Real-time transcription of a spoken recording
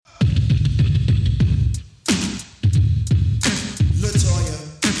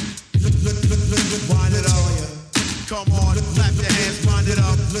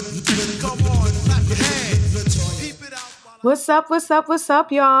What's up? What's up? What's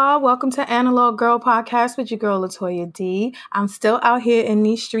up, y'all? Welcome to Analog Girl Podcast with your girl, Latoya D. I'm still out here in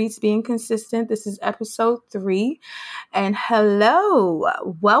these streets being consistent. This is episode 3. And hello,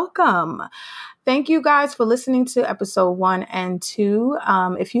 welcome. Thank you guys for listening to episode 1 and 2.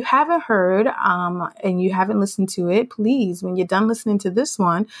 If you haven't heard and you haven't listened to it, please, when you're done listening to this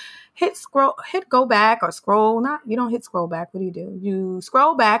one, hit go back or scroll. You don't hit scroll back. What do? You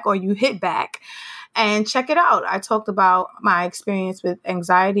scroll back or you hit back and check it out. I talked about my experience with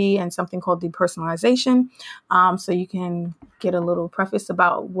anxiety and something called depersonalization. So you can get a little preface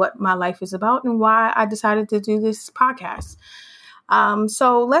about what my life is about and why I decided to do this podcast.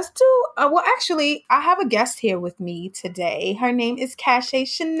 So let's do, actually, I have a guest here with me today. Her name is Cashay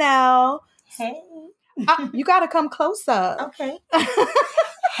Chanel. Hey. You got to come closer. Okay.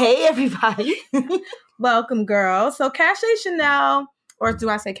 Hey, everybody. Welcome, girl. So Cashay Chanel, or do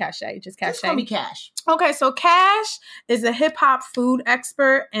I say Cashay? Just Cashay? Just call me Cash. Okay, so Cash is a hip-hop food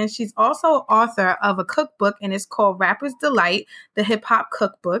expert, and she's also author of a cookbook, and it's called Rapper's Delight, the Hip-Hop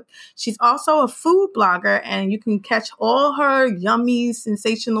Cookbook. She's also a food blogger, and you can catch all her yummy,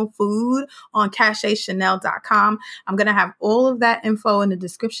 sensational food on CashayChanel.com. I'm going to have all of that info in the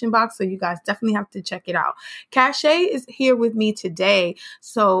description box, so you guys definitely have to check it out. Cashay is here with me today,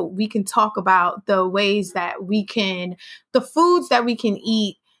 so we can talk about the ways that the foods that we can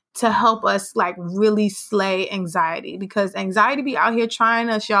eat to help us like really slay anxiety, because anxiety be out here trying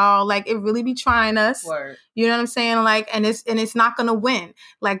us, y'all. Like it really be trying us. Word. You know what I'm saying? Like, and it's not gonna win.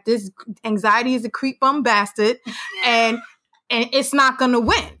 Like this anxiety is a creep bum bastard, and it's not gonna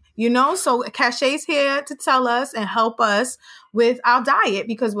win. You know, so Cashay's here to tell us and help us with our diet,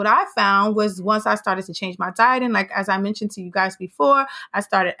 because what I found was once I started to change my diet, and like as I mentioned to you guys before, I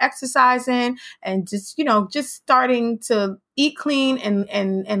started exercising and just starting to eat clean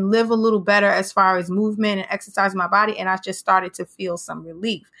and live a little better as far as movement and exercise my body, and I just started to feel some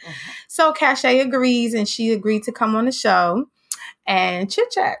relief. Mm-hmm. So Cashay agrees, and she agreed to come on the show and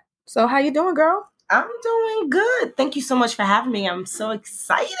chit chat. So how you doing, girl? I'm doing good. Thank you so much for having me. I'm so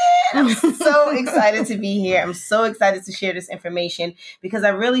excited. I'm so excited to be here. I'm so excited to share this information because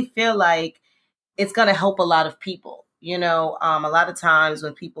I really feel like it's going to help a lot of people. You know, a lot of times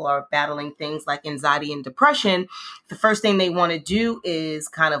when people are battling things like anxiety and depression, the first thing they want to do is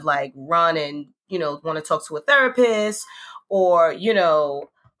kind of like run and, want to talk to a therapist, or, you want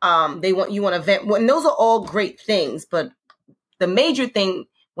to vent. And those are all great things. But the major thing,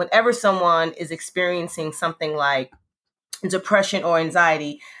 whenever someone is experiencing something like depression or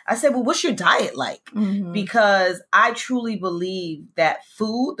anxiety, I said, well, what's your diet like? Mm-hmm. Because I truly believe that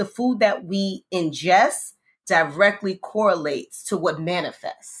the food that we ingest directly correlates to what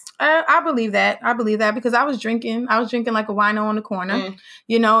manifests. I believe that. Because I was drinking like a wino on the corner,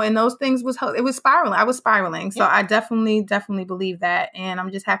 and those things it was spiraling. I was spiraling. So yeah. I definitely believe that. And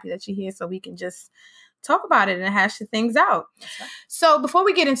I'm just happy that you're here so we can just talk about it and hash the things out. Right. So before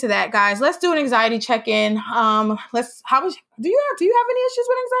we get into that, guys, let's do an anxiety check-in. Do you have any issues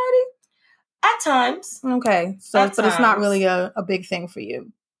with anxiety? At times. Okay. But it's not really a big thing for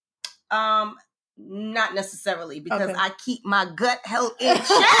you. Not necessarily, because okay. I keep my gut health in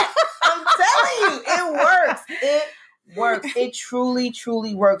check. I'm telling you, it works. It works. It truly,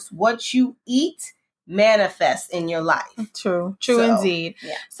 truly works. What you eat manifest in your life. True indeed.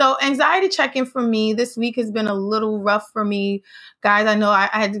 Yeah. So anxiety check-in for me this week has been a little rough for me, guys. I know I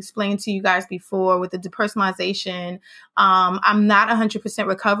had explained to you guys before with the depersonalization. I'm not 100%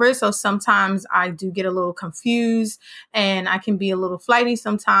 recovered, so sometimes I do get a little confused, and I can be a little flighty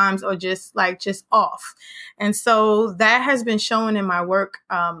sometimes, or just off. And so that has been showing in my work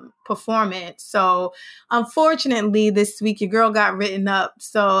performance. So unfortunately, this week your girl got written up.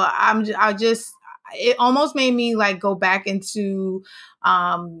 So it almost made me like go back into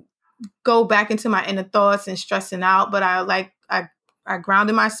my inner thoughts and stressing out. But I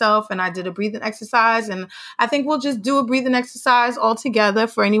grounded myself and I did a breathing exercise, and I think we'll just do a breathing exercise all together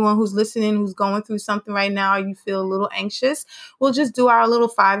for anyone who's listening, who's going through something right now. You feel a little anxious. We'll just do our little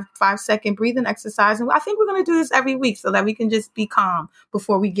 5-second breathing exercise. And I think we're going to do this every week so that we can just be calm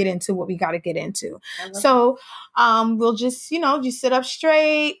before we get into what we got to get into. So we'll just, just sit up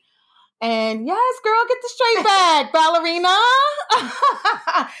straight. And yes, girl, get the straight back, ballerina.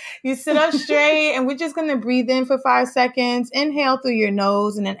 You sit up straight, and we're just going to breathe in for 5 seconds. Inhale through your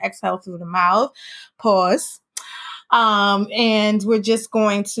nose and then exhale through the mouth. Pause. And we're just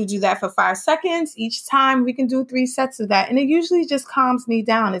going to do that for 5 seconds. Each time we can do 3 sets of that. And it usually just calms me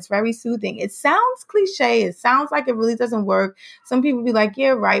down. It's very soothing. It sounds cliche. It sounds like it really doesn't work. Some people be like, yeah,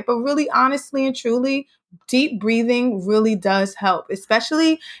 right. But really, honestly and truly, deep breathing really does help,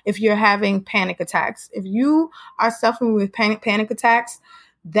 especially if you're having panic attacks. If you are suffering with panic attacks,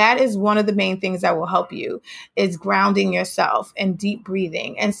 that is one of the main things that will help you, is grounding yourself and deep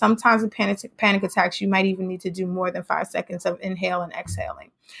breathing. And sometimes with panic attacks, you might even need to do more than 5 seconds of inhale and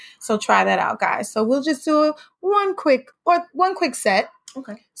exhaling. So try that out, guys. So we'll just do one quick set.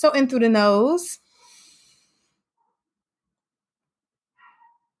 Okay. So in through the nose.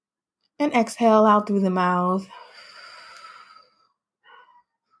 And exhale out through the mouth.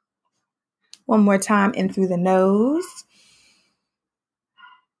 One more time, in through the nose.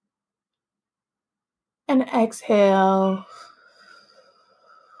 And exhale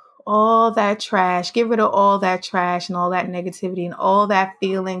all that trash. Get rid of all that trash and all that negativity and all that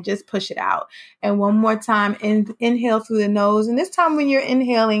feeling. Just push it out. And one more time, inhale through the nose. And this time when you're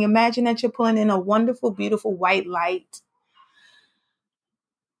inhaling, imagine that you're pulling in a wonderful, beautiful white light.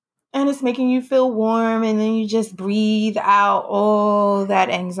 And it's making you feel warm. And then you just breathe out all that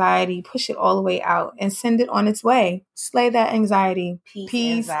anxiety. Push it all the way out and send it on its way. Slay that anxiety.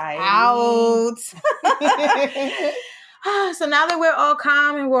 Peace anxiety. Out. So now that we're all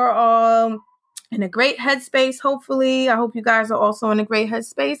calm and we're all in a great headspace, hopefully, I hope you guys are also in a great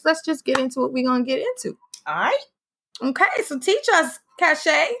headspace. Let's just get into what we're going to get into. All right. Okay. So teach us,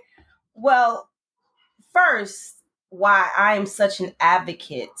 Cashay. Well, first, why I am such an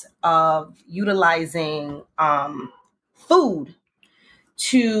advocate of utilizing food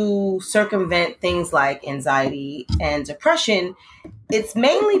to circumvent things like anxiety and depression. It's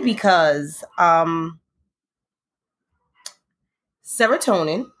mainly because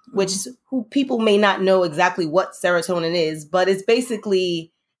serotonin, which who people may not know exactly what serotonin is, but it's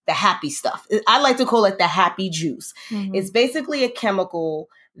basically the happy stuff. I like to call it the happy juice. Mm-hmm. It's basically a chemical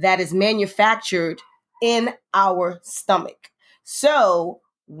that is manufactured in our stomach. So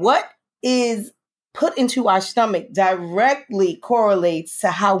what is put into our stomach directly correlates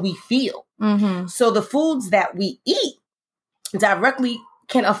to how we feel. Mm-hmm. So the foods that we eat directly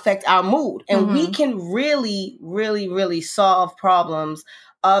can affect our mood. And we can really, really, really solve problems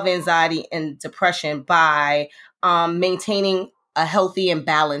of anxiety and depression by maintaining a healthy and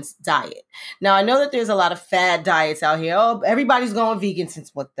balanced diet. Now, I know that there's a lot of fad diets out here. Oh, everybody's going vegan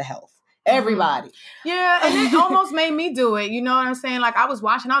since what the health? Everybody. Yeah, and it almost made me do it. You know what I'm saying? Like, I was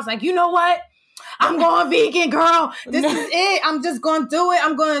watching, I was like, you know what? I'm going vegan, girl. This is it. I'm just going to do it.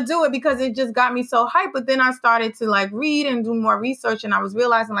 I'm going to do it because it just got me so hyped. But then I started to like read and do more research, and I was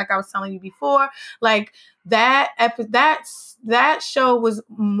realizing, like I was telling you before, like that show was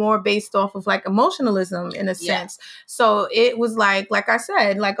more based off of like emotionalism in a sense. So it was like I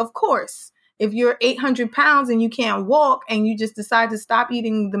said, like, of course, if you're 800 pounds and you can't walk and you just decide to stop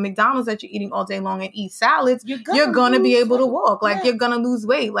eating the McDonald's that you're eating all day long and eat salads, you're going to be able to walk. Like, you're going to lose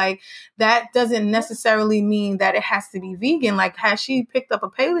weight. Like, that doesn't necessarily mean that it has to be vegan. Like, had she picked up a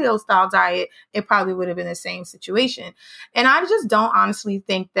paleo style diet, it probably would have been the same situation. And I just don't honestly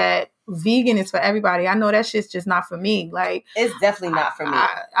think that vegan is for everybody. I know that shit's just not for me. Like, it's definitely not for me.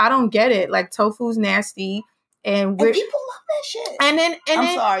 I don't get it. Like, tofu's nasty. And people love that shit. And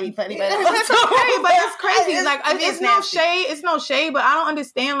I'm sorry for anybody else. It's okay, but it's crazy. Like, I mean, it's no shade, but I don't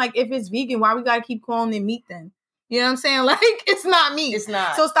understand. Like, if it's vegan, why we gotta keep calling it meat then? You know what I'm saying? Like, it's not meat. It's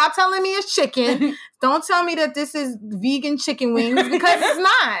not. So stop telling me it's chicken. Don't tell me that this is vegan chicken wings, because it's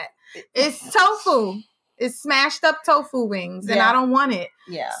not. It's tofu. It's smashed up tofu wings, and I don't want it.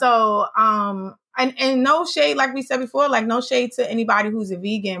 Yeah. So, and no shade, like we said before, like no shade to anybody who's a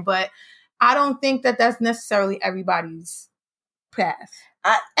vegan, but I don't think that that's necessarily everybody's path.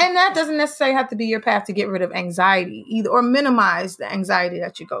 And that doesn't necessarily have to be your path to get rid of anxiety either, or minimize the anxiety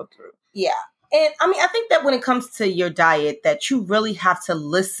that you go through. Yeah. And I mean, I think that when it comes to your diet, that you really have to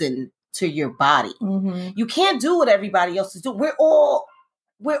listen to your body. Mm-hmm. You can't do what everybody else is doing. We're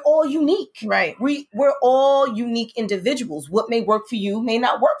all unique. Right. We're all unique individuals. What may work for you may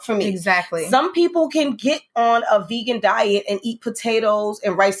not work for me. Exactly. Some people can get on a vegan diet and eat potatoes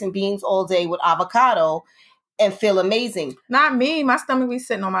and rice and beans all day with avocado and feel amazing. Not me. My stomach be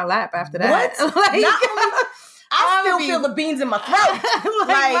sitting on my lap after that. What? Like, I still feel the beans in my throat.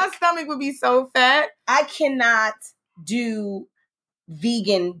 like my stomach would be so fat. I cannot do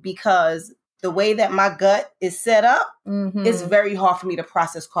vegan because the way that my gut is set up, it's very hard for me to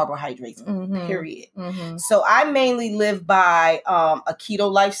process carbohydrates, period. Mm-hmm. So I mainly live by a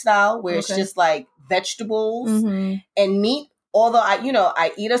keto lifestyle where it's just like vegetables and meat. Although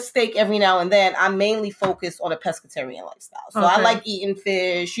I eat a steak every now and then, I mainly focus on a pescatarian lifestyle. So I like eating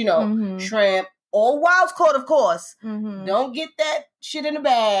fish, shrimp, All wild caught, of course. Mm-hmm. Don't get that shit in a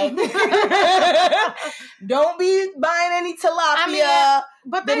bag. Don't be buying any tilapia.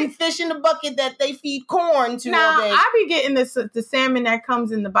 But they fish in the bucket that they feed corn to. Now, I be getting the salmon that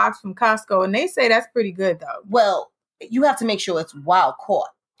comes in the box from Costco, and they say that's pretty good, though. Well, you have to make sure it's wild caught.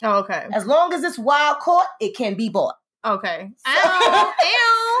 Oh, okay. As long as it's wild caught, it can be bought. Okay. So,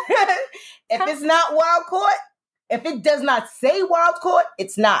 if it's not wild caught, if it does not say wild caught,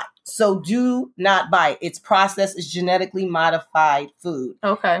 it's not. So do not buy it. It's processed, it's genetically modified food.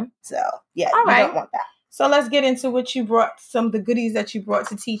 Okay. So, yeah, all right. Don't want that. So let's get into what you brought, some of the goodies that you brought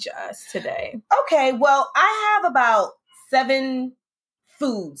to teach us today. Okay, well, I have about 7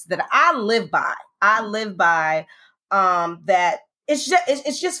 foods that I live by. That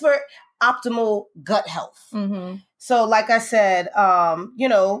it's just for optimal gut health. Mm-hmm. So, like I said,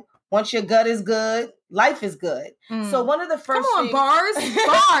 once your gut is good, life is good. So one of the first bars. You see,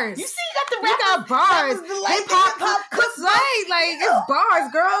 you got bars. Hip hop, right? Like it's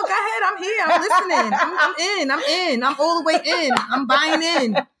bars, girl. Go ahead. I'm here. I'm listening. I'm in. I'm all the way in. I'm buying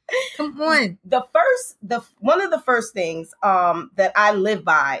in. Come on. One of the first things that I live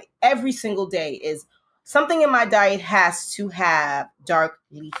by every single day is something in my diet has to have dark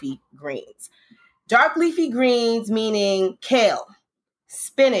leafy greens. Dark leafy greens meaning kale,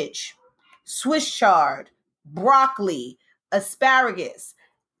 spinach, Swiss chard, broccoli, asparagus,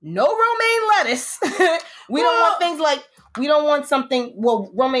 no romaine lettuce. We don't want something,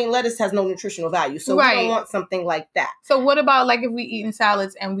 romaine lettuce has no nutritional value, so we don't want something like that. So what about like if we eating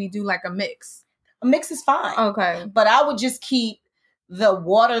salads and we do like a mix? A mix is fine. Okay. But I would just keep the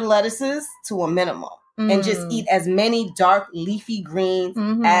water lettuces to a minimum and just eat as many dark leafy greens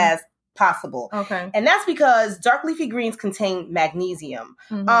as possible. Okay. And that's because dark leafy greens contain magnesium.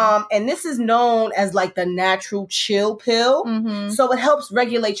 And this is known as like the natural chill pill. So it helps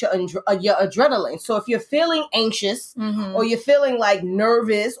regulate your adrenaline. So if you're feeling anxious or you're feeling like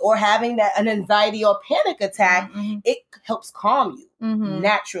nervous or having an anxiety or panic attack, it helps calm you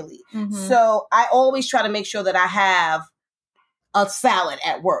naturally. So I always try to make sure that I have a salad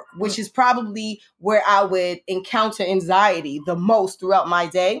at work, which is probably where I would encounter anxiety the most throughout my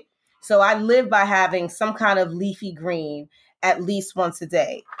day. So I live by having some kind of leafy green at least once a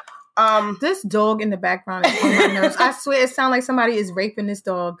day. This dog in the background is on my nerves. I swear it sounds like somebody is raping this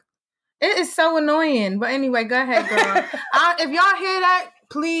dog. It is so annoying. But anyway, go ahead, girl. If y'all hear that,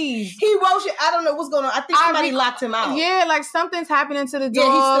 please. He rolled you. I don't know what's going on. I think somebody locked him out. Yeah, like something's happening to the dog.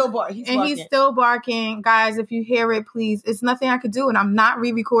 Yeah, he's still barking. He's still barking. Guys, if you hear it, please. It's nothing I could do, and I'm not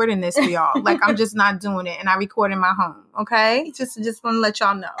re-recording this for y'all. Like, I'm just not doing it, and I record in my home, okay? Just want to let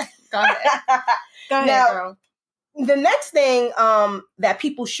y'all know. Go ahead. Go ahead, now, girl. The next thing that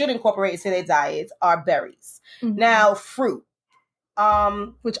people should incorporate into their diets are berries. Now, fruit.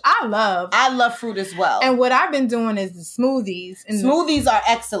 Which I love. I love fruit as well. And what I've been doing is the smoothies. Smoothies are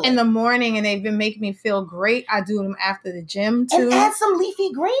excellent. In the morning, and they've been making me feel great. I do them after the gym, too. And add some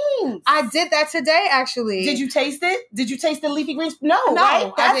leafy greens. I did that today, actually. Did you taste it? Did you taste the leafy greens? No,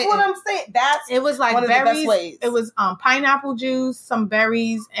 right? That's what I'm saying. It was like one berries. Of the best ways. It was pineapple juice, some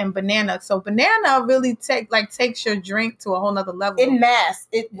berries, and banana. So banana really takes your drink to a whole nother level. It will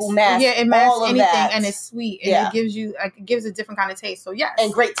mask. Yeah, it masks anything, and it's sweet, and it gives a different kind of taste. So yes,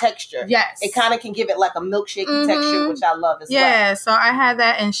 and great texture. Yes, it kind of can give it like a milkshake texture, which I love as well. Yeah, so I had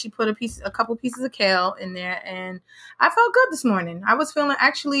that, and she put a couple pieces of kale in there, and I felt good this morning. I was feeling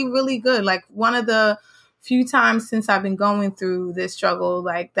actually really good. Like one of the few times since I've been going through this struggle,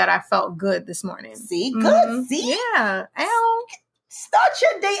 like that I felt good this morning. See, good. See, yeah. Ow. Start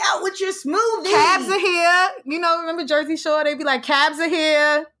your day out with your smoothie. Cabs are here. Remember Jersey Shore? They'd be like, cabs are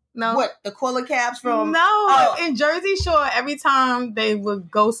here. No. What? The Quilla cabs from? No. In Jersey Shore, every time they would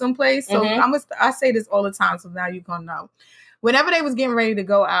go someplace, so I say this all the time, so now you're going to know. Whenever they was getting ready to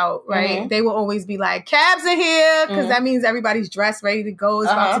go out, right, they will always be like, cabs are here, because that means everybody's dressed, ready to go. It's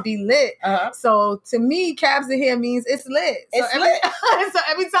about to be lit. So to me, cabs are here means it's lit. It's lit. So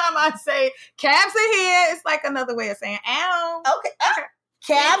every time I say cabs are here, it's like another way of saying, ow. Okay.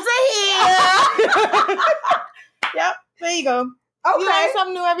 Cabs are here. Yep. There you go. Okay. You learn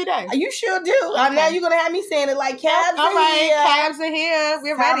something new every day. You sure do. Okay. Now you're going to have me saying it like cabs are here. Cabs are here.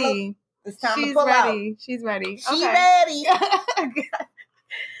 We're ready. It's time to pull out. She's ready. She's ready.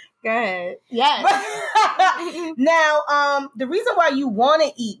 Go ahead. Yes. Now, the reason why you want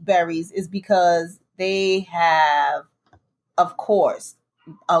to eat berries is because they have, of course,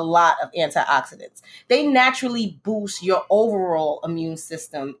 a lot of antioxidants. They naturally boost your overall immune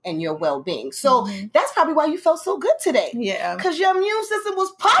system and your well-being. So that's probably why you felt so good today. Yeah. Because your immune system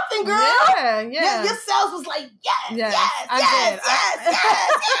was popping, girl. Yeah. Your cells was like, yes.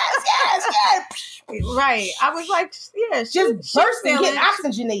 Right. I was like, yeah, just bursting, getting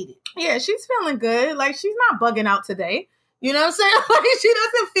oxygenated. Yeah, she's feeling good. Like, she's not bugging out today. You know what I'm saying? Like, she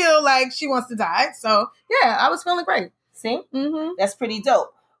doesn't feel like she wants to die. So, yeah, I was feeling great. See? That's pretty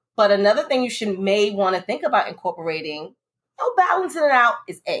dope. But another thing you may want to think about incorporating, balancing it out,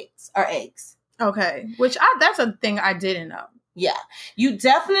 is eggs. Okay. Which that's a thing I didn't know. Yeah. You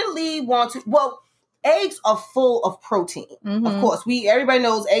definitely want to, well, eggs are full of protein. Of course, everybody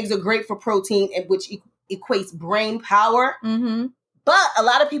knows eggs are great for protein, which equates brain power. But a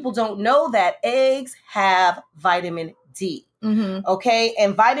lot of people don't know that eggs have vitamin D. Okay?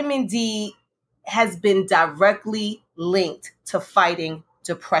 And vitamin D has been directly linked to fighting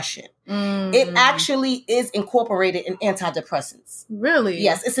depression. It actually is incorporated in antidepressants. Really?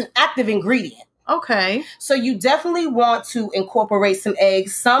 Yes, it's an active ingredient. Okay. So you definitely want to incorporate some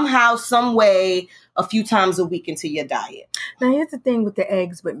eggs somehow, some way, a few times a week into your diet. Now, here's the thing with the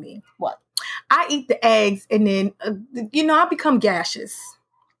eggs with me. What? I eat the eggs and then, I become gaseous.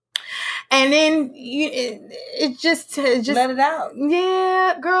 And then it just let it out.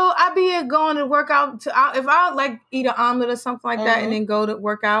 Yeah, girl, I be going to work out. If I like eat an omelet or something like that and then go to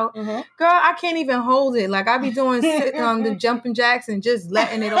work out, girl, I can't even hold it. Like I be doing the jumping jacks and just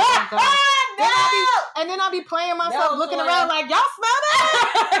letting it all go. And then I'll be playing myself, looking around like, y'all smell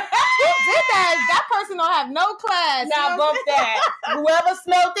that? Who did that? That person don't have no class. Now bump that. Whoever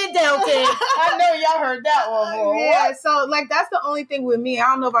smelled it, dealt it. I know y'all heard that one, boy. Yeah, so like that's the only thing with me. I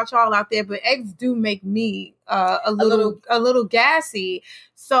don't know about y'all out there, but eggs do make me a little gassy.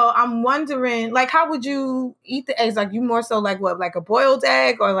 So I'm wondering, like, how would you eat the eggs? Like, you more so like what, like a boiled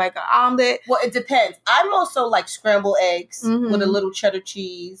egg or like an omelet? Well, it depends. I'm also like scrambled eggs with a little cheddar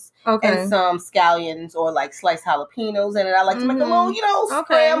cheese and some scallions or like sliced jalapenos in it. I like to make a little,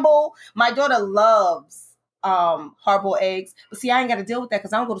 scramble. My daughter loves hard-boiled eggs, but see, I ain't got to deal with that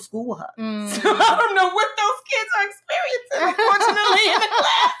because I don't go to school with her. So I don't know what those kids are experiencing, unfortunately, in the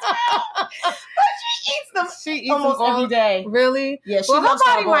classroom. But she eats them almost every day. Really? Yeah, she loves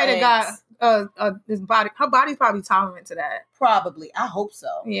her body might eggs. have got his body. Her body's probably tolerant to that. Probably, I hope so.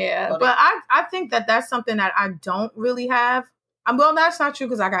 Yeah, but I think that's something that I don't really have. Well, that's not true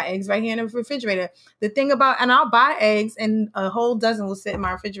because I got eggs right here in the refrigerator. The thing about, and I'll buy eggs and a whole dozen will sit in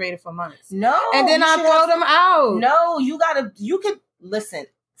my refrigerator for months. No. And then I throw them out. No, you could, listen,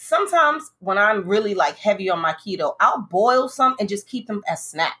 sometimes when I'm really like heavy on my keto, I'll boil some and just keep them as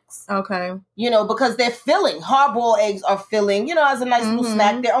snacks. Okay. Because they're filling. Hard-boiled eggs are filling, as a nice little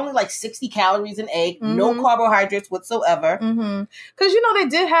snack. They're only like 60 calories an egg, no carbohydrates whatsoever. Because,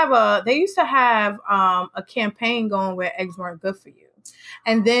 they used to have a campaign going where eggs weren't good for you.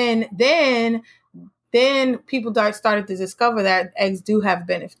 And then people started to discover that eggs do have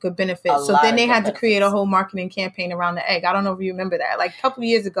good benefits. So then they had to create a whole marketing campaign around the egg. I don't know if you remember that. Like a couple of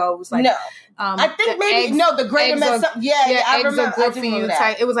years ago, it was like... No. I think maybe... the greater... I remember. Eggs are good for you.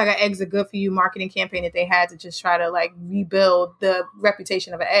 It was like an eggs are good for you marketing campaign that they had to just try to like rebuild the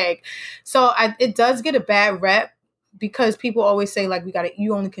reputation of an egg. So it does get a bad rep because people always say like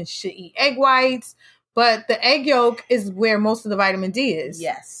you only should eat egg whites. But the egg yolk is where most of the vitamin D is.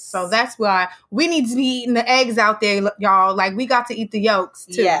 Yes. So that's why we need to be eating the eggs out there, y'all. Like, we got to eat the yolks,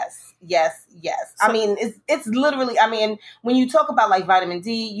 too. Yes. So, I mean, it's literally, when you talk about, like, vitamin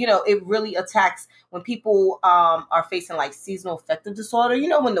D, it really attacks when people are facing, like, seasonal affective disorder.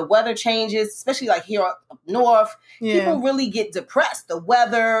 When the weather changes, especially, like, here up north, people really get depressed. The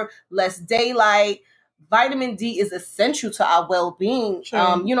weather, less daylight. Vitamin D is essential to our well-being,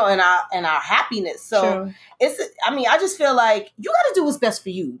 and our happiness. So I just feel like you got to do what's best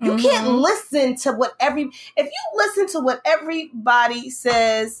for you. You can't listen to if you listen to what everybody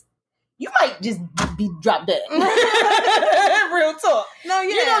says, you might just be dropped dead. Real talk. No,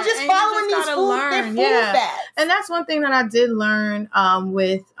 yeah. Just following these food facts. And that's one thing that I did learn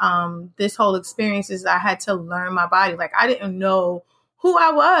with this whole experience is I had to learn my body. Like, I didn't know who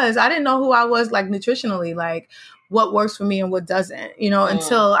I was. I didn't know who I was, like, nutritionally, like what works for me and what doesn't,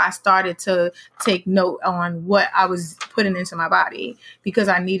 until I started to take note on what I was putting into my body because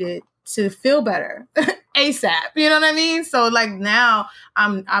I needed to feel better ASAP. You know what I mean? So like now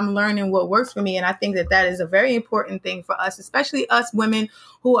I'm learning what works for me. And I think that is a very important thing for us, especially us women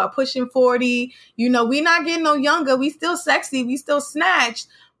who are pushing 40. We not getting no younger. We still sexy. We still snatched,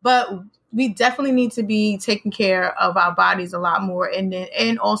 but we definitely need to be taking care of our bodies a lot more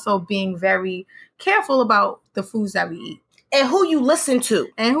and also being very careful about the foods that we eat. And who you listen to.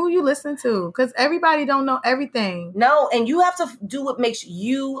 Because everybody don't know everything. No, and you have to do what makes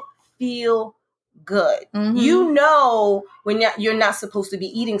you feel good. Mm-hmm. You know when you're not supposed to be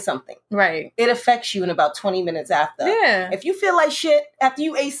eating something. Right. It affects you in about 20 minutes after. Yeah. If you feel like shit after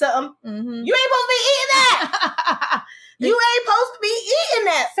you ate something, you ain't supposed to be eating that. You ain't supposed to be eating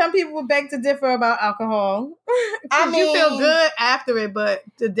that. Some people would beg to differ about alcohol. I mean, you feel good after it, but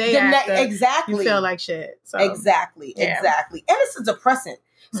the day after, exactly, you feel like shit. So. Exactly. And it's a depressant.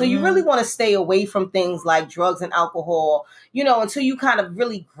 So you really want to stay away from things like drugs and alcohol, until you kind of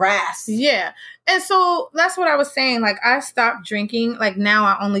really grasp. Yeah. And so that's what I was saying. Like, I stopped drinking. Like, now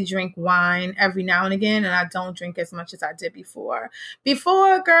I only drink wine every now and again, and I don't drink as much as I did before.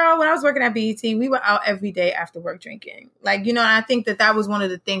 Before, girl, when I was working at BET, we were out every day after work drinking. Like, and I think that was one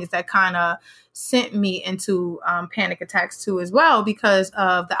of the things that kind of sent me into panic attacks too as well, because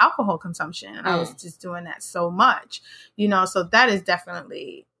of the alcohol consumption. And I was just doing that so much, so that is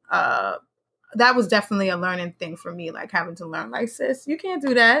definitely that was definitely a learning thing for me, like having to learn, like, sis, you can't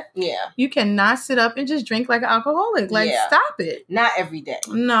do that. Yeah. You cannot sit up and just drink like an alcoholic. Like, stop it. Not every day.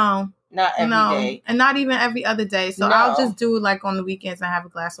 No. Not every day. And not even every other day. So I'll just do it like on the weekends and have a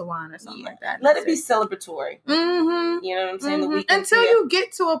glass of wine or something like that. Let it be celebratory. Mm-hmm. You know what I'm saying? The weekend until you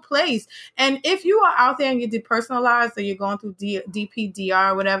get to a place. And if you are out there and you're depersonalized or you're going through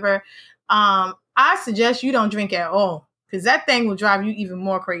DPDR or whatever, I suggest you don't drink at all. Because that thing will drive you even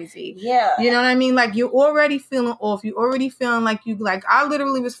more crazy. Yeah. You know what I mean? Like, you're already feeling off. You're already feeling like I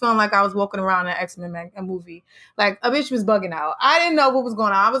literally was feeling like I was walking around an X-Men movie. Like, a bitch was bugging out. I didn't know what was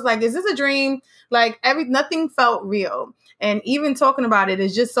going on. I was like, is this a dream? Like, nothing felt real. And even talking about it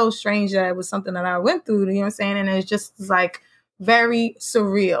is just so strange that it was something that I went through, you know what I'm saying? And it's just like very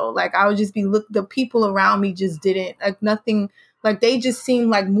surreal. Like, I would just be, the people around me just didn't, like, nothing, like, they just seemed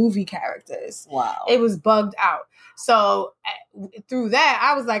like movie characters. Wow. It was bugged out. So through that,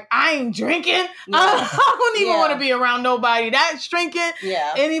 I was like, I ain't drinking. Yeah. I don't even want to be around nobody that's drinking.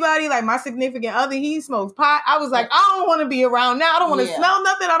 Yeah. Anybody, like my significant other, he smokes pot. I was like, I don't want to be around now. I don't want to smell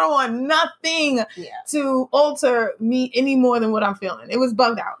nothing. I don't want nothing to alter me any more than what I'm feeling. It was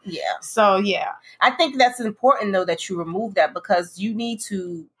bugged out. Yeah. So, yeah. I think that's important, though, that you remove that, because you need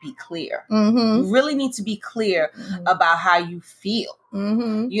to be clear. Mm-hmm. You really need to be clear about how you feel.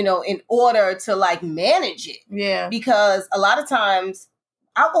 Mm-hmm. In order to like manage it. Yeah. Because a lot of times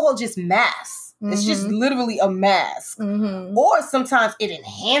alcohol just masks. Mm-hmm. It's just literally a mask. Mm-hmm. Or sometimes it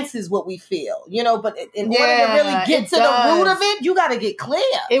enhances what we feel, but in order to really get to the root of it, you got to get clear.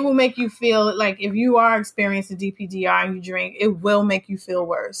 It will make you feel like if you are experiencing DPDR and you drink, it will make you feel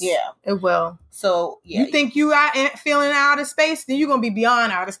worse. Yeah. It will. So, you think you are feeling out of space, then you're going to be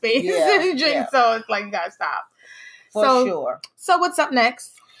beyond outer space. Yeah. You drink, so it's like you got to stop. For sure. So what's up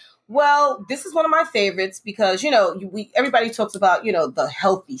next? Well, this is one of my favorites because, everybody talks about, the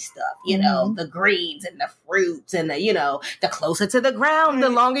healthy stuff, the greens and the fruits and the closer to the ground, the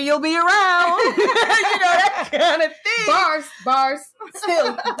longer you'll be around. That kind of thing. Bars.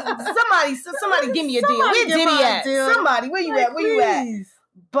 Still, somebody give me a deal. Where Diddy at? Somebody, where you at? Where you at?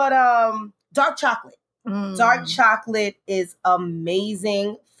 But dark chocolate. Dark chocolate is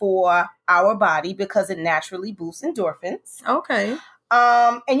amazing for our body because it naturally boosts endorphins. Okay.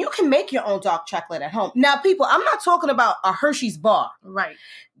 And you can make your own dark chocolate at home. Now, people, I'm not talking about a Hershey's bar. Right.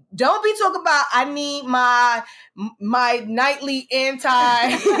 Don't be talking about I need my nightly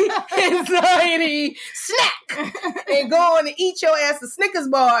anti-anxiety snack and going to eat your ass a Snickers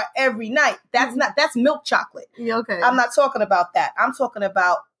bar every night. That's milk chocolate. Okay. I'm not talking about that. I'm talking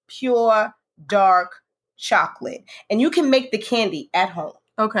about pure dark chocolate. And you can make the candy at home.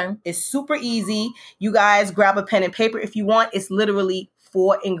 Okay. It's super easy. You guys grab a pen and paper if you want. It's literally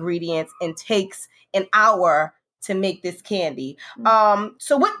 4 ingredients and takes an hour to make this candy. So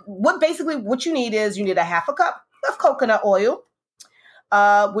what you need is you need a half a cup of coconut oil,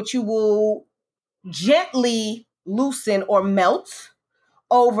 which you will gently loosen or melt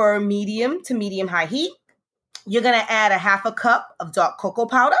over medium to medium high heat. You're going to add a half a cup of dark cocoa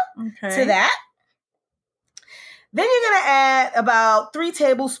powder to that. Then you're going to add about 3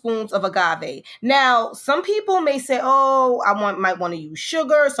 tablespoons of agave. Now, some people may say, might want to use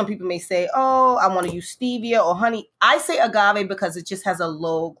sugar. Some people may say, I want to use stevia or honey. I say agave because it just has a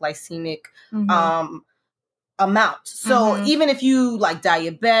low glycemic amount. So even if you like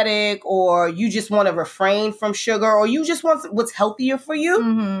diabetic or you just want to refrain from sugar or you just want what's healthier for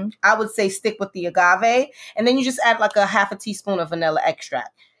you, I would say stick with the agave. And then you just add like a half a teaspoon of vanilla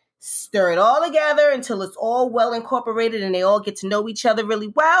extract. Stir it all together until it's all well incorporated and they all get to know each other really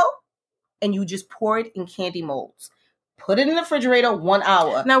well. And you just pour it in candy molds. put it in the refrigerator 1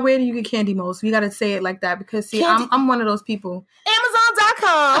 hour. Now, where do you get candy molds? You got to say it like that because, see, I'm one of those people.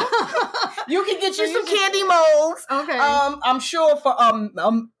 Amazon.com. You can get you some candy molds. Okay. I'm sure for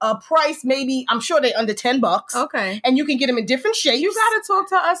a price, maybe, I'm sure they're under $10. Okay. And you can get them in different shapes. You got to talk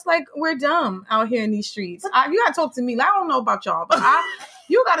to us like we're dumb out here in these streets. You got to talk to me. I don't know about y'all, but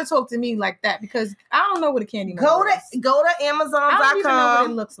you got to talk to me like that because I don't know what a candy mold is. Go to Amazon.com. I don't even know what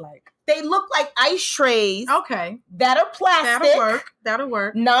it looks like. They look like ice trays. Okay. That are plastic. That'll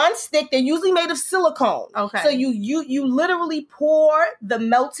work. Non-stick. They're usually made of silicone. Okay. So you literally pour the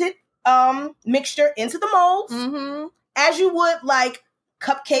melted mixture into the molds as you would like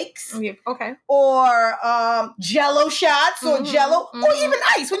cupcakes. Yeah. Okay. Or Jello shots or Jello or even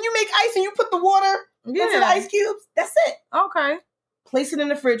ice. When you make ice and you put the water into the ice cubes, that's it. Okay. Place it in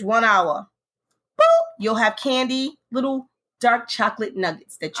the fridge 1 hour. Boop. You'll have candy, little dark chocolate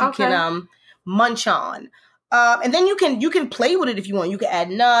nuggets that you can munch on. And then you can play with it if you want. You can add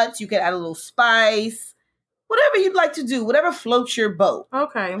nuts, you can add a little spice, whatever you'd like to do, whatever floats your boat.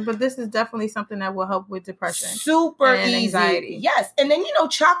 Okay, but this is definitely something that will help with depression. Super and easy. Anxiety. Yes. And then,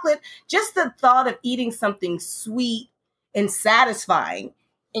 chocolate, just the thought of eating something sweet and satisfying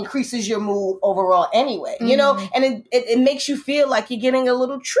increases your mood overall anyway, and it makes you feel like you're getting a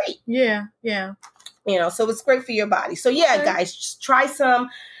little treat. Yeah. So it's great for your body. So guys, just try some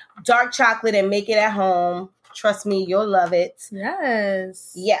dark chocolate and make it at home. Trust me, you'll love it.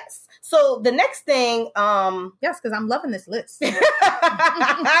 Yes. So the next thing, yes, because I'm loving this list.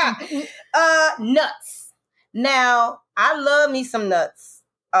 Nuts. Now, I love me some nuts.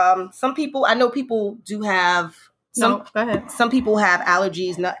 I know people do have go ahead. Some people have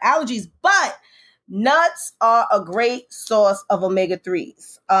nut allergies, but nuts are a great source of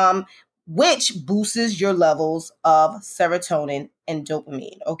omega-3s. Which boosts your levels of serotonin and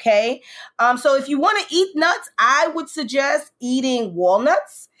dopamine, okay? So if you want to eat nuts, I would suggest eating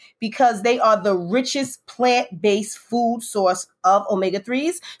walnuts because they are the richest plant-based food source of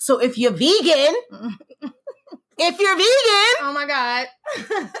omega-3s. So if you're vegan, oh my God.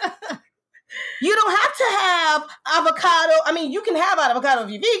 You don't have to have avocado. I mean, you can have avocado if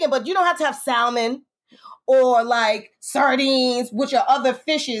you're vegan, but you don't have to have salmon or like sardines, which are other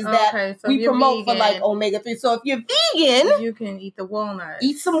fishes that we promote for like omega-3. So if you're vegan, you can eat the walnuts.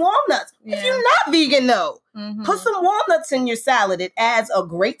 Eat some walnuts. Yeah. If you're not vegan though, put some walnuts in your salad. It adds a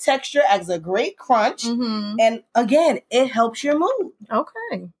great texture, adds a great crunch. And again, it helps your mood.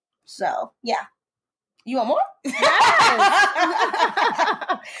 Okay. So yeah. You want more? Yes.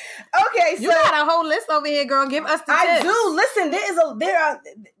 Okay, so you got a whole list over here, girl. Give us the tips. I do.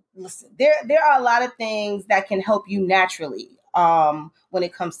 Listen, there are a lot of things that can help you naturally when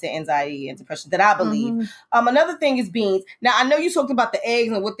it comes to anxiety and depression that I believe. Another thing is beans. Now, I know you talked about the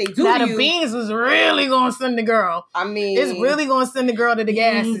eggs and what they do to you. The beans was really going to send the girl. I mean, it's really going to send the girl to the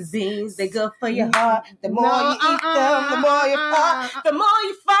gases. Beans, they're good for your heart. The more you eat them, the more you fart. The more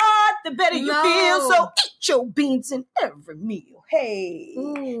you fart, the better you feel. So eat your beans in every meal. Hey.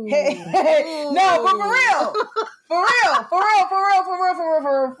 Hey. No, but for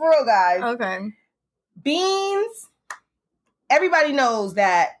real, guys. Okay. Beans, everybody knows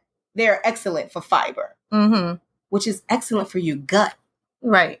that they're excellent for fiber, which is excellent for your gut.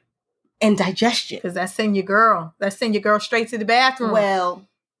 Right. And digestion. Because that send your girl straight to the bathroom. Well,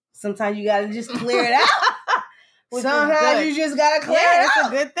 sometimes you got to just clear it out. Sometimes you just got to clear it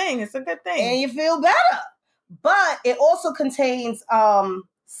out. It's a good thing. And you feel better. But it also contains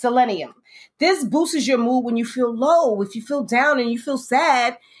selenium. This boosts your mood when you feel low. If you feel down and you feel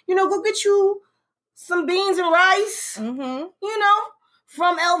sad, go get you some beans and rice,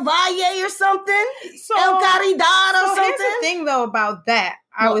 from El Valle or something. El Caridad or something. Here's the thing, though, about that.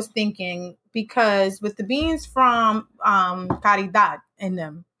 I was thinking, because with the beans from Caridad in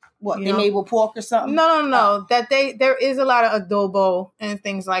them. What, they made with pork or something? No. That there is a lot of adobo and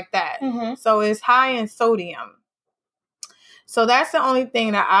things like that. So it's high in sodium. So that's the only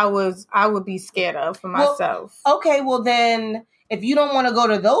thing that I would be scared of for myself. Okay, well then, if you don't want to go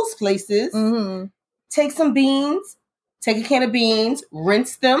to those places, take some beans, take a can of beans,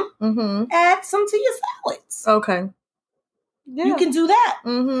 rinse them, add some to your salads. Okay. Yeah. You can do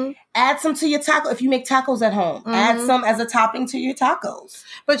that. Add some to your taco. If you make tacos at home, add some as a topping to your tacos.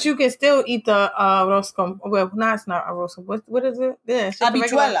 But you can still eat the arroz con... Well, no, it's not arroz. What is it? Yeah,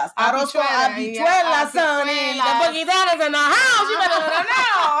 habichuelas. Arroz con habichuelas, honey. The boogie in the house. You better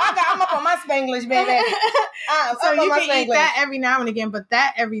know. I'm up on my Spanglish, baby. So you can eat that every now and again, but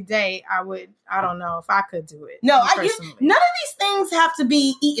that every day, I don't know if I could do it. No, none of these things have to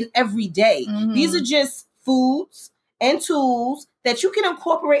be eaten every day. These are just foods and tools that you can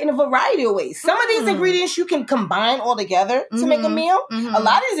incorporate in a variety of ways. Some of these ingredients you can combine all together to make a meal. A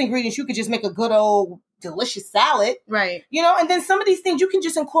lot of these ingredients you could just make a good old delicious salad. Right. You know, and then some of these things you can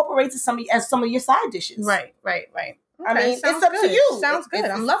just incorporate to some of your side dishes. Right. Okay, I mean, it's up to you. Sounds good.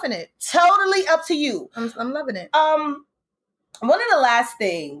 I'm loving it. Totally up to you. I'm loving it. One of the last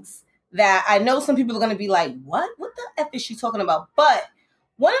things that I know some people are going to be like, what the F is she talking about? But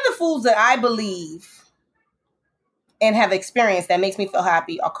one of the foods that I believe and have experienced that makes me feel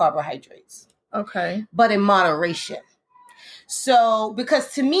happy are carbohydrates. Okay. But in moderation. So,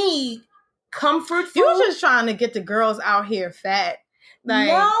 because to me, comfort food... You're just trying to get the girls out here fat. Like...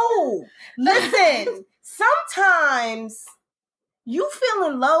 No. Listen, sometimes you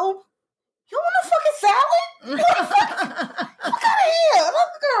feeling low, you want a fucking salad? What kind of here? I'm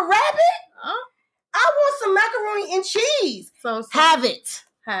not a rabbit. I want some macaroni and cheese. So have it.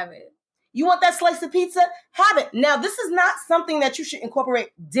 Have it. You want that slice of pizza? Have it. Now, this is not something that you should incorporate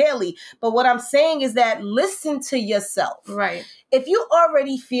daily, but what I'm saying is that listen to yourself. Right. If you're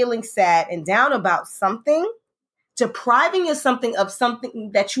already feeling sad and down about something, depriving you of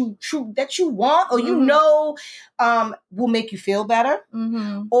something that you want or you know will make you feel better,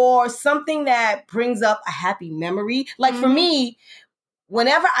 or something that brings up a happy memory. Like for me,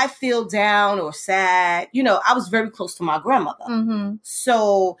 whenever I feel down or sad, you know, I was very close to my grandmother.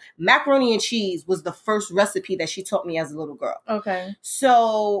 So macaroni and cheese was the first recipe that she taught me as a little girl. Okay.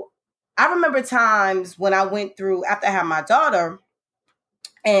 So I remember times when I went through, after I had my daughter,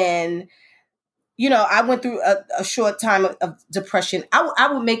 and, you know, I went through a short time of depression. I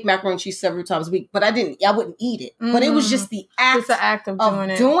would make macaroni and cheese several times a week, but I wouldn't eat it. But it was just the act of doing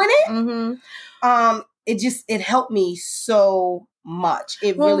it. It helped me so much.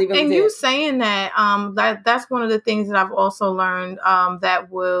 It really did. And you saying that, that's one of the things that I've also learned that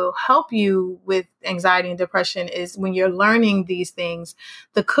will help you with anxiety and depression is when you're learning these things,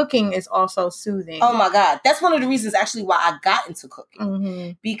 the cooking is also soothing. Oh my God. That's one of the reasons actually why I got into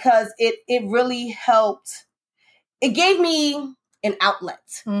cooking. Because it really helped. It gave me an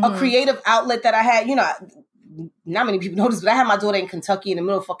outlet, a creative outlet that I had, you know, not many people know this, but I had my daughter in Kentucky in the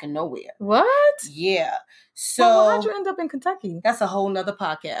middle of fucking nowhere. What? Yeah. So how'd you end up in Kentucky? That's a whole nother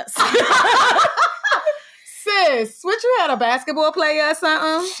podcast. Sis, what you had a basketball player or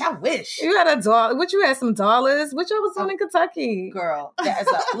something? I wish. You had a dollar. What you had some dollars? What y'all was doing in Kentucky? Girl, that is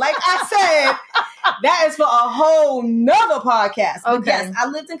like I said, that is for a whole nother podcast. But yes, I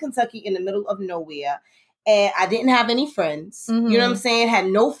lived in Kentucky in the middle of nowhere. And I didn't have any friends. You know what I'm saying? Had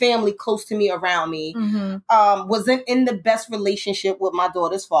no family close to me, around me. Wasn't in the best relationship with my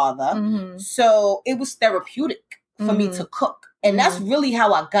daughter's father. So it was therapeutic for me to cook. And that's really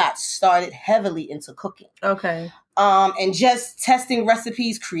how I got started heavily into cooking. Okay. And just testing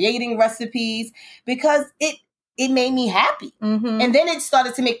recipes, creating recipes, because it made me happy. And then it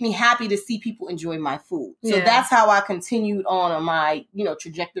started to make me happy to see people enjoy my food. So that's how I continued on my, you know,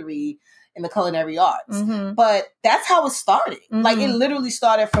 trajectory in the culinary arts. But that's how it started. Like it literally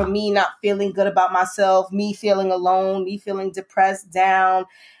started from me not feeling good about myself, me feeling alone, me feeling depressed, down,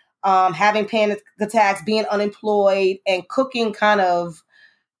 having panic attacks, being unemployed, and cooking kind of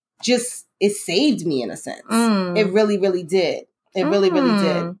just, it saved me in a sense. It really, really did. It really, really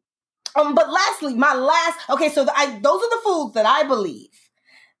did. But lastly, so those are the foods that I believe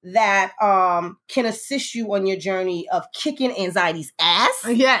that can assist you on your journey of kicking anxiety's ass.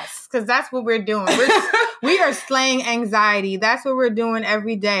 Yes, because that's what we're doing. We are slaying anxiety. That's what we're doing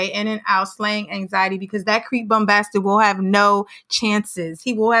every day, in and out, slaying anxiety, because that creep bum bastard will have no chances.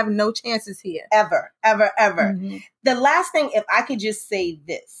 He will have no chances here. Ever. The last thing, if I could just say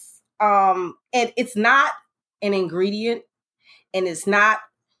this, and it's not an ingredient, and it's not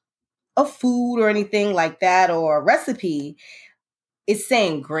a food or anything like that, or a recipe, it's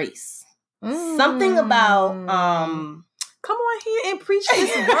saying grace. Something about come on here and preach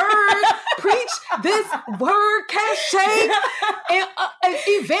this word. Preach this word, Cashay. And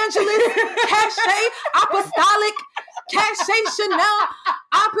evangelist, Cashay, apostolic, Cashay Chanel,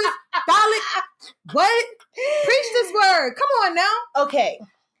 apostolic. What? Preach this word. Come on now. Okay.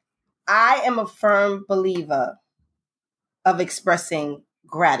 I am a firm believer of expressing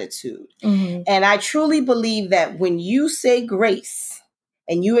gratitude. And I truly believe that when you say grace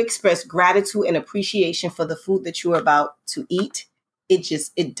and you express gratitude and appreciation for the food that you're about to eat, it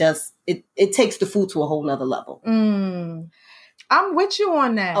takes the food to a whole nother level. I'm with you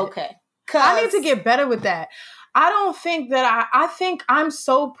on that. Okay. I need to get better with that. I don't think that I think I'm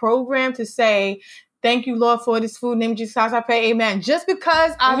so programmed to say, thank you, Lord, for this food. In the name of Jesus Christ, I pray, amen. Just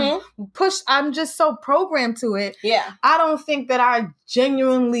because I'm just so programmed to it. Yeah. I don't think that I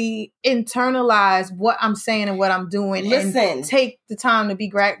genuinely internalize what I'm saying and what I'm doing. Listen. And take the time to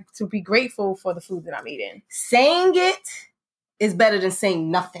be grateful for the food that I'm eating. Saying it is better than saying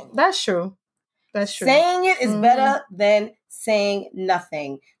nothing. That's true. That's true. Saying it is better than saying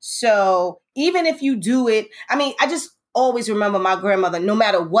nothing. So even if you do it, I mean, I just always remember my grandmother, no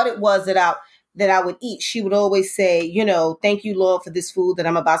matter what it was that I would eat, she would always say, you know, thank you, Lord, for this food that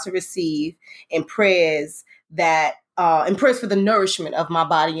I'm about to receive, and prayers for the nourishment of my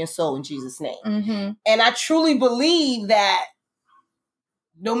body and soul in Jesus' name. Mm-hmm. And I truly believe that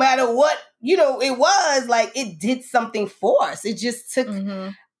no matter what, you know, it was, like, it did something for us. It just took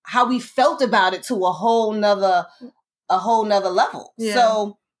how we felt about it to a whole nother level. Yeah.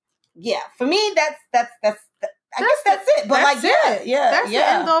 So yeah, for me, that's I guess that's it. But that's it. That's the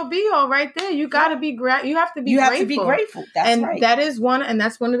end all be all right there. You gotta be you have to be grateful. You have to be grateful. That's right. That's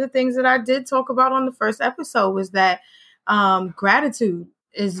one of the things that I did talk about on the first episode, was that gratitude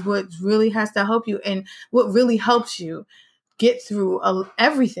is what really has to help you, and what really helps you get through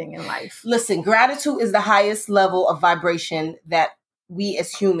everything in life. Listen, gratitude is the highest level of vibration that we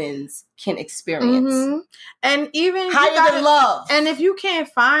as humans can experience. And even higher than love. And if you can't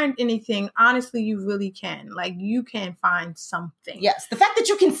find anything, honestly, you really can. Like, you can find something. Yes. The fact that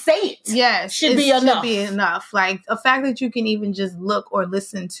you can say it. Yes. Should be enough. Like, the fact that you can even just look or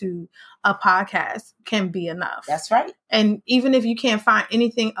listen to a podcast can be enough. That's right. And even if you can't find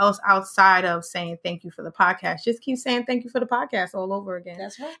anything else outside of saying thank you for the podcast, just keep saying thank you for the podcast all over again.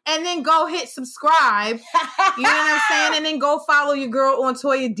 That's right. And then go hit subscribe. You know what I'm saying? And then go follow your girl on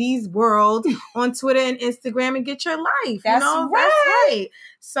Toya D's World on Twitter and Instagram and get your life. That's right. That's right.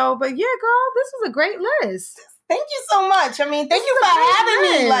 So, but yeah, girl, this was a great list. Thank you so much. I mean, thank you for having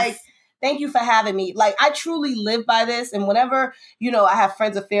me. Like, thank you for having me. Like, I truly live by this. And whenever, you know, I have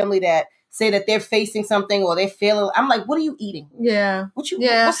friends or family that say that they're facing something or they're feeling, I'm like, what are you eating? Yeah. What's in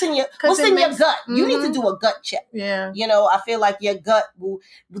your gut? You need to do a gut check. Yeah. You know, I feel like your gut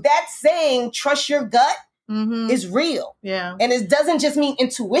that saying, trust your gut, is real. Yeah. And it doesn't just mean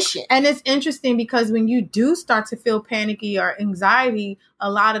intuition. And it's interesting because when you do start to feel panicky or anxiety,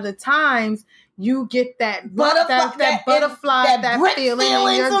 a lot of the times you get that butterfly, that feeling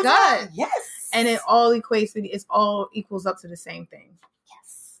in your gut. Yes. And it all equals up to the same thing.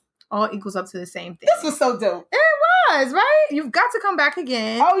 All equals up to the same thing. This was so dope. It was, right? You've got to come back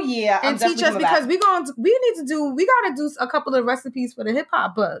again. Oh yeah, and teach us, because we got to do a couple of recipes for the hip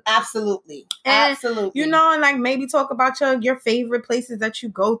hop book. Absolutely, and, absolutely. You know, and like maybe talk about your favorite places that you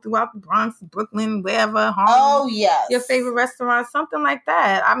go throughout the Bronx, Brooklyn, wherever. Harlem, oh yes, your favorite restaurants, something like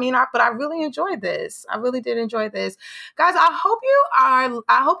that. I mean, but I really enjoyed this. I really did enjoy this, guys. I hope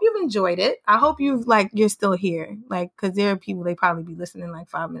you've enjoyed it. I hope you're still here, like, because there are people, they probably be listening like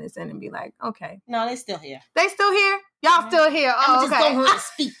 5 minutes in and be like, okay, no, they still here. They still here. Y'all still here. Oh, I'm just going to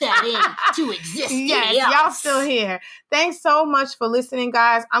speak that into existence. Yes, y'all still here. Thanks so much for listening,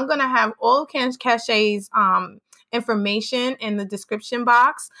 guys. I'm going to have all Cashay's information in the description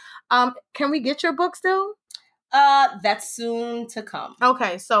box. Can we get your book still? That's soon to come.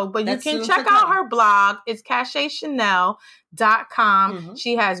 Okay, but you can check out her blog. It's CashayChanel.com.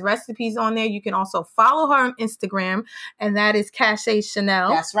 She has recipes on there. You can also follow her on Instagram, and that is Cashay Chanel.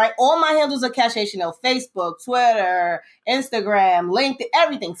 That's right. All my handles are Cashay Chanel. Facebook, Twitter, Instagram, LinkedIn,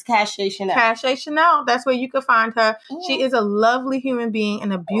 everything's Cashay Chanel. Cashay Chanel. That's where you can find her. She is a lovely human being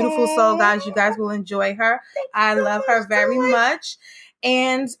and a beautiful soul, guys. You guys will enjoy her. I love her very much.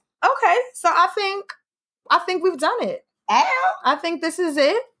 And okay, so I think we've done it. I think this is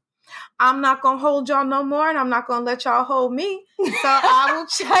it. I'm not going to hold y'all no more, and I'm not going to let y'all hold me. So I will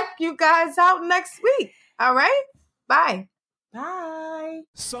check you guys out next week. All right? Bye. Bye.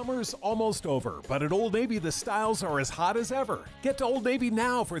 Summer's almost over, but at Old Navy, the styles are as hot as ever. Get to Old Navy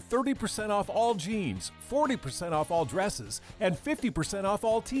now for 30% off all jeans, 40% off all dresses, and 50% off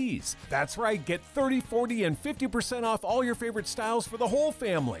all tees. That's right, get 30, 40, and 50% off all your favorite styles for the whole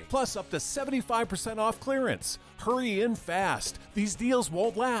family, plus up to 75% off clearance. Hurry in fast. These deals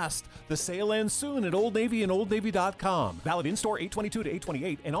won't last. The sale ends soon at Old Navy and OldNavy.com. Valid in-store 8/22 to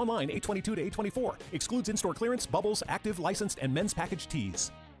 8/28 and online 8/22 to 8/24. Excludes in-store clearance, bubbles, active, licensed, and men's package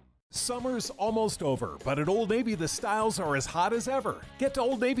tees. Summer's almost over, but at Old Navy, the styles are as hot as ever. Get to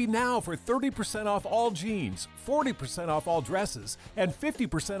Old Navy now for 30% off all jeans, 40% off all dresses, and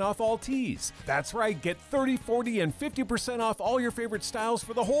 50% off all tees. That's right, get 30, 40, and 50% off all your favorite styles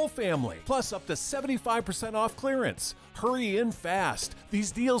for the whole family, plus up to 75% off clearance. Hurry in fast.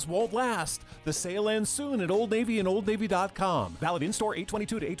 These deals won't last. The sale ends soon at Old Navy and OldNavy.com. Valid in-store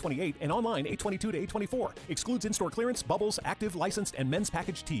 8/22 to 8/28 and online 8/22 to 8/24. Excludes in-store clearance, bubbles, active, licensed, and men's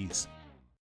package tees.